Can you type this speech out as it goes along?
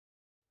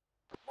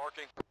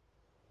Marking.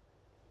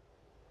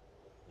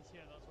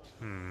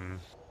 Hmm.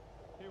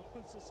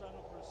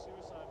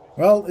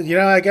 Well, you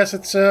know, I guess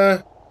it's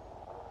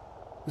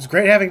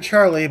great having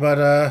Charlie, but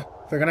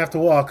they're gonna have to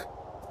walk.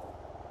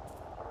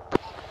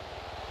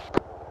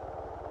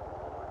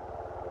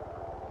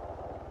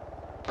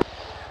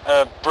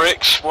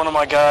 Bricks, one of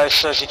my guys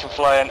says he can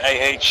fly an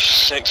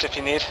AH-6 if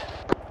you need.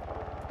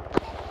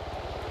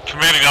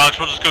 Command acknowledged,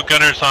 we'll just go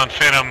gunners on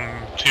Phantom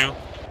 2.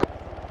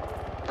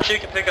 So you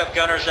can pick up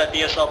gunners at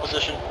DSL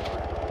position.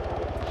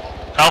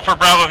 Alpha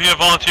Bravo, if you have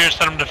volunteers,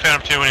 send them to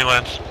Phantom 2 when he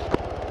lands.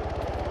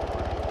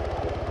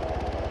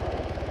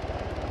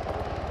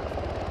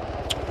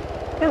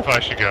 I wonder if I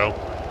should go.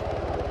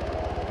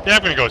 Yeah,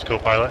 I'm gonna go as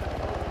co-pilot.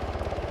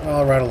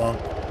 I'll ride along.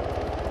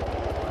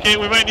 Okay,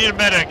 we might need a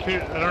medic.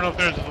 I don't know if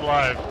theirs is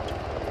alive.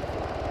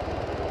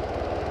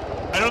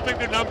 I don't think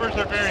their numbers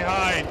are very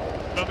high.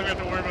 I don't think we have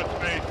to worry about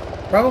space.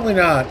 Probably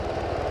not.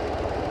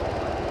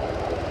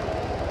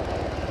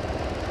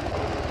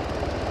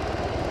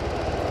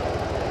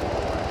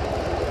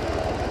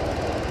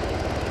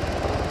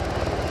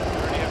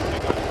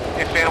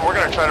 Hey Phantom, we're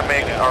gonna try to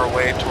make our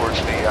way towards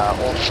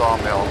the old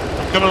sawmill.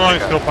 I'm coming along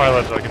as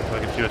co-pilot so I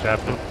can see what's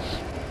happening.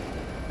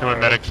 And my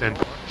medic's in.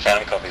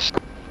 Phantom copies.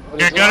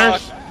 Get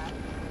gunners?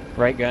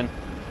 Right gun.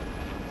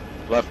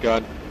 Left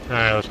gun.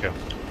 Alright, let's go.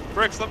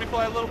 Bricks, let me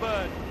fly a little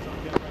bit.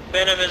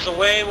 Phantom is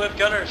away with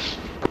gunners.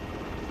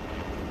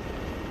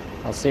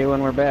 I'll see you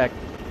when we're back.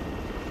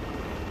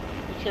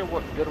 Not sure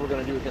what good we're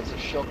gonna do against a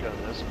shotgun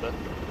in this, but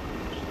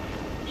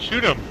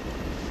Shoot him.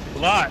 A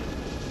lot.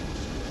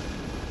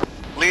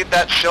 Lead,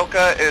 that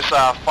Shilka is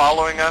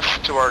following us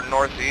to our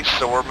northeast,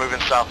 so we're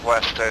moving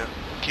southwest to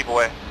keep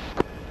away.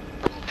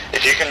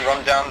 If you can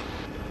run down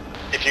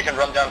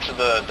to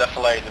the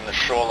defilade in the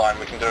shoreline,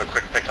 we can do a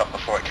quick pickup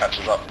before it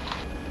catches up.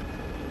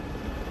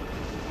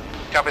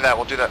 Copy that,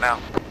 we'll do that now.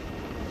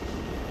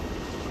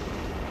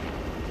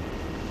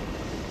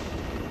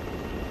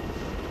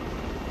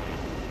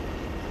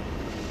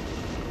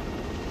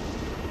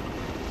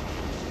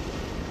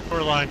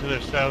 Line to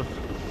their south.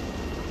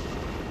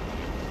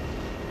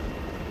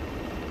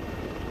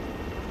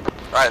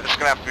 Alright, this is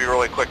gonna have to be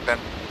really quick then.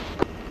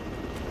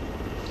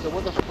 so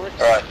what the frick?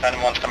 Alright,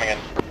 Phantom 1's coming in.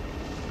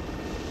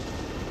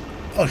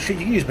 Oh shit,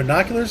 you can use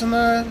binoculars in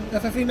the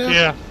FFE now?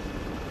 Yeah.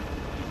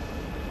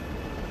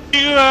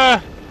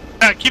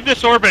 You, keep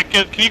this orbit.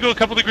 Can you go a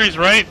couple degrees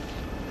right?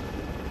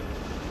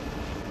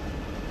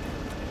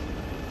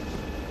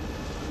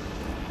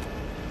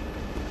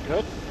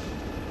 Good.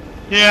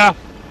 Yeah.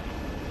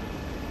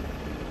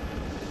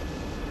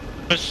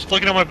 I was just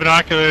looking at my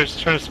binoculars,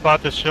 trying to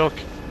spot this Shilk.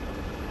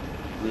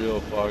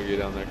 Real foggy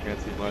down there, can't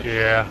see much.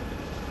 Yeah.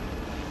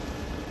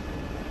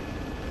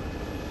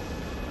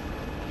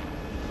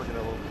 Bring it a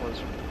little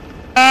closer.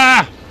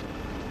 Ah!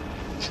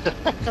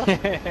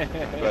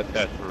 But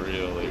that's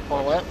really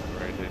Follow that?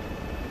 crazy.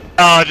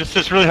 Oh,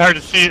 it's really hard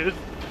to see. Yeah,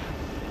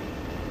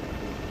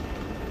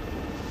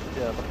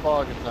 the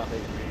fog is not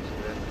making me easy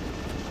there.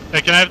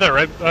 Hey, can I have that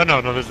right? Oh,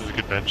 no, this is a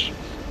good bench.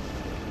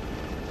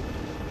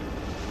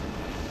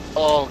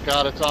 Oh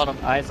god, it's on him.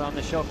 Eyes on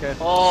the Shilka.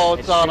 Oh,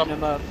 it's on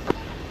him. Up.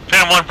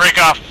 Phantom 1, break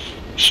off.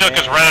 Shilk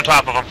is right on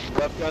top of him.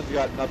 Left gun's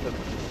got nothing.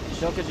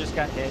 Shilka just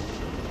got hit.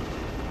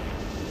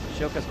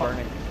 Shilka's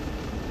burning.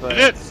 But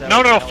Is it? so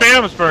No, is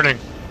Phantom's burning.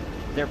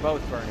 They're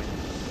both burning.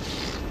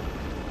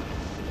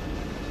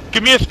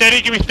 Give me steady.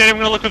 I'm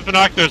gonna look with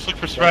binoculars, look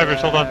for survivors,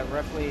 hold on.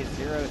 Roughly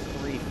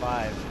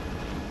 035.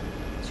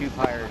 2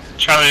 pyres.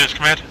 Charlie, this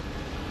command.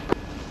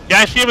 Yeah,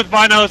 I see him with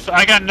binos.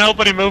 I got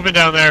nobody moving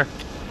down there.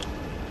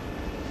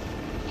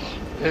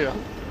 Yeah.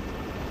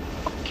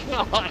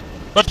 Oh god.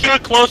 Let's do a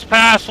close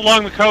pass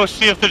along the coast,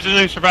 see if there's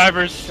any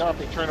survivors.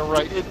 Copy, turn to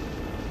right.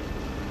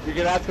 You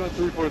can ask him at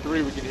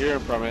 343, we can hear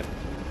him from it.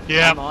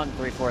 Yeah. I'm on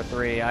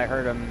 343. I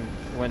heard them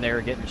when they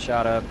were getting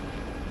shot up.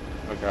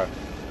 Okay.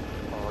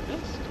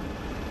 August?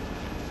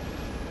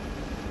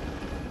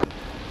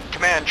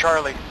 Command,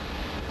 Charlie.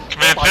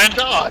 Command, Oh my Finn.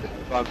 god!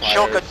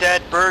 Shilka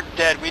dead, Bird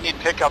dead. We need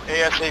pickup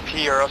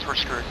ASAP or else we're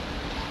screwed.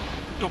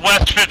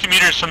 West 50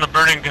 meters from the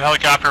burning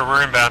helicopter,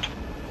 we're inbound.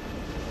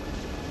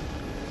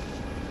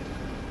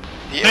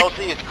 The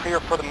LZ is clear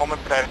for the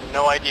moment, but I have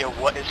no idea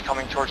what is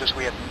coming towards us.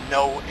 We have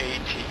no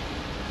AT.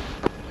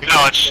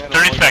 No, it's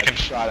 30 seconds.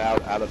 Shot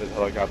out of his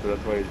helicopter,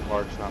 that's why his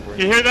mark's not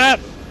working. You hear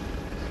that?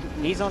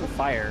 He's on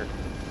fire.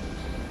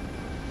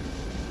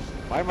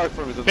 My mark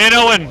from him is Van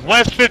Owen,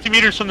 west 50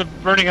 meters from the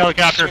burning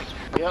helicopter.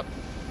 Yep.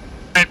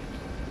 Right.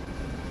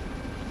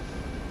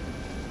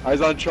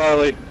 Eyes on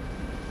Charlie.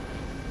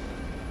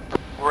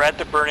 We're at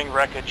the burning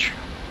wreckage.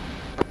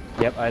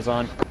 Yep, eyes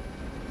on.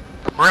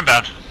 We're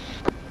inbound.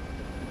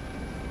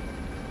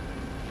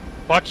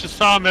 Watch the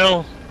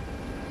sawmill.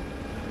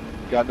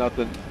 Got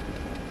nothing.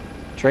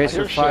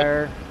 Tracer I hear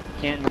fire.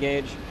 Can't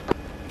engage.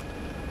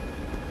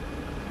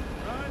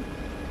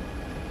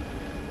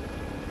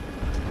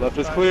 Left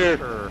is clear.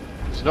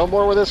 There's no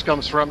more where this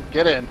comes from.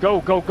 Get in.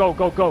 Go, go, go,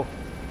 go, go.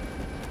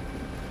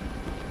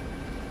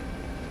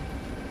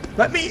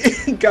 Let me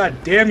in, god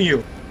damn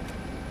you.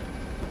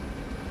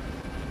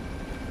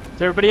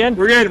 Is everybody in?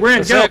 We're in.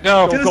 Go. Set,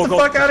 go. Get us the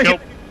fuck out of here.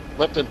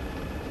 Lipton.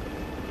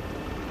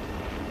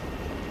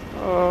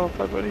 Oh,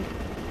 bye, buddy.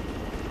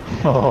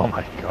 Oh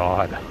my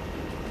god.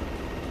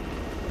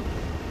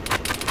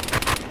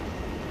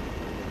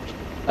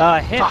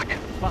 Hit. Fuck.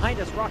 Behind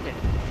us, rocket.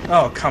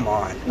 Oh, come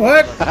on.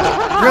 What?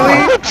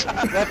 Really?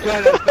 Left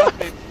gun is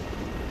nothing.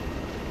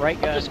 Right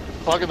gun. Just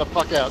bugging the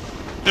fuck out.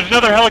 There's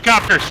another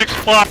helicopter, 6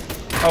 o'clock.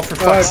 Oh, for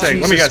fuck's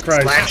sake. Let me Jesus get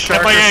Christ. Black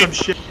Shark or FIA. some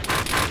shit.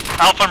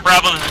 Alpha and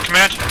Bravo, this is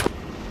command.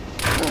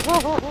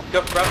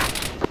 Go, Bravo.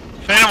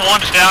 Phantom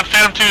 1's down,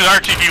 Phantom 2 is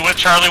RTB with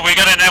Charlie. We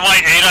got an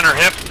MY8 on her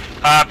hip.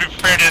 Be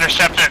prepared to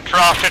intercept it.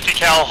 Draw 50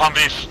 cal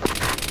Humvees.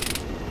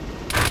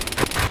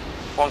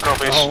 One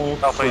copies. Oh,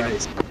 Alpha.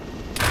 Christ.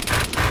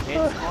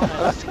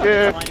 That's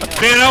good.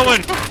 Van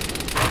Owen!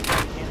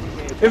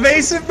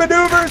 Evasive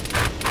maneuver!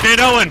 Van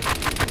Owen!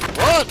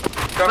 What?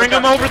 Bring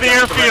him over the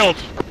airfield!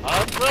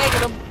 I'm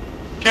dragging him.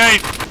 Okay,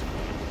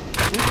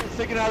 He's been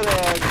sticking out of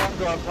the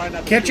Congo. I'm trying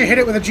not to Can't you shoot hit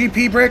it with a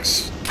GP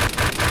bricks?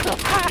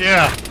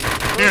 yeah.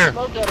 Here.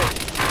 Smoke at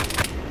it.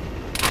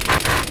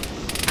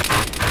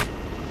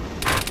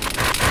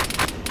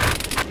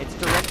 It's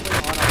directly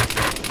on our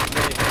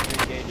really hard to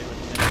engage it with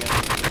the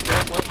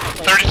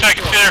minigun. 30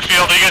 seconds to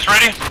airfield. Are you guys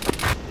ready?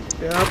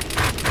 Yep.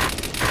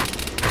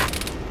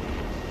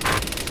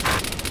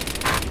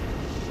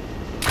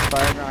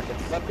 Firing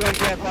rockets. Left gun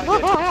can't find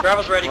it.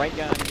 Bravo's ready. Right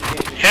gun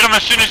engaging. Hit him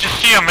as soon as you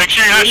see him. Make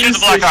sure you're not shooting the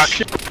Blackhawk.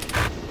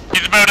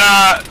 He's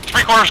about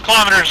 3/4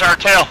 kilometers our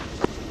tail.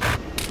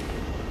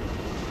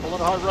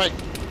 Pulling hard right.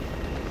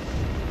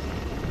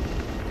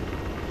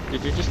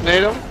 Did you just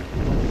nade him?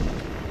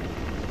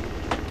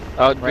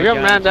 Do Right we have a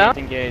gun, man down? can't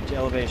engage.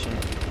 Elevation.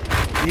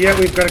 Yeah,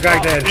 we've got a guy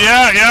dead.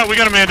 Yeah, we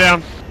got a man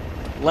down.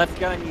 Left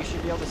gun, you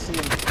should be able to see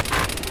him.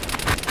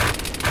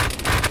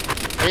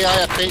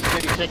 AIF base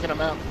maybe taking him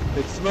out.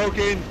 It's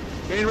smoking.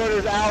 Main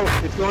rotor's out.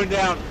 It's going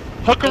down.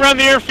 Hook around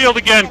the airfield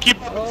again. Keep.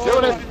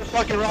 Doing it. The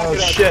fucking rocket Oh,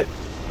 out. shit.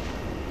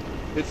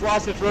 It's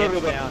lost its rotor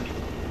Hit though. down.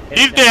 Hit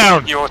He's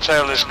down. Your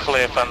tail is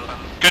clear, Phantom.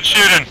 Good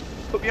shooting.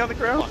 Put me on the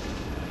ground.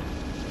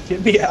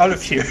 Get me out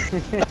of here.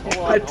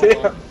 God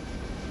damn.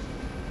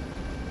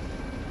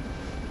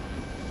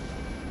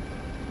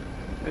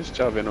 Nice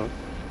job, Vino.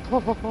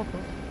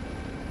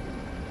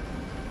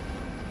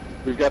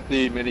 We've got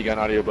the minigun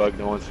audio bug.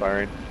 No one's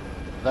firing.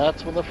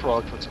 That's when the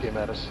frogfoots came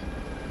at us.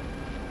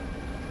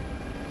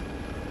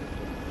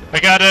 I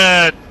got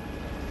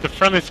the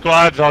friendly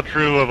squads all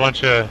drew a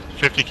bunch of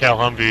 50 cal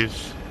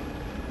Humvees.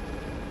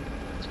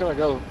 It's gonna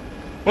go.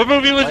 What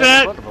movie was right in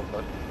that? front of him,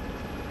 but-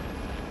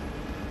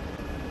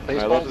 My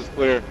Baseball? left is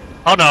clear.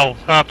 Oh no,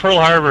 Pearl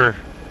Harbor.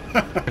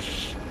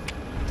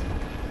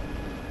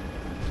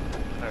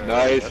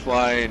 Nice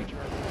flying.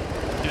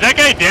 Is that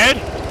guy dead?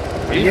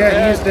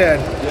 Yeah, he is dead.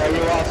 Yeah, we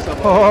lost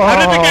someone. How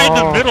did the guy in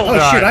the middle Oh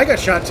die? shit, I got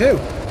shot too.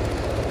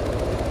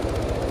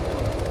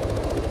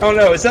 Oh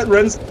no, is that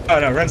Ren's? Oh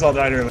no, Ren's all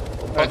died early.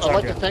 I'd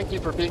like to thank you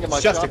for being in my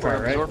It's just shop a car, where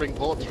I'm right? absorbing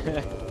bullets.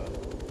 Yeah,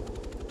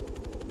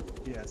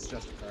 it's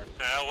just a car.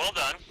 Well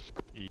done.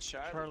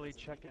 Charlie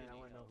checking.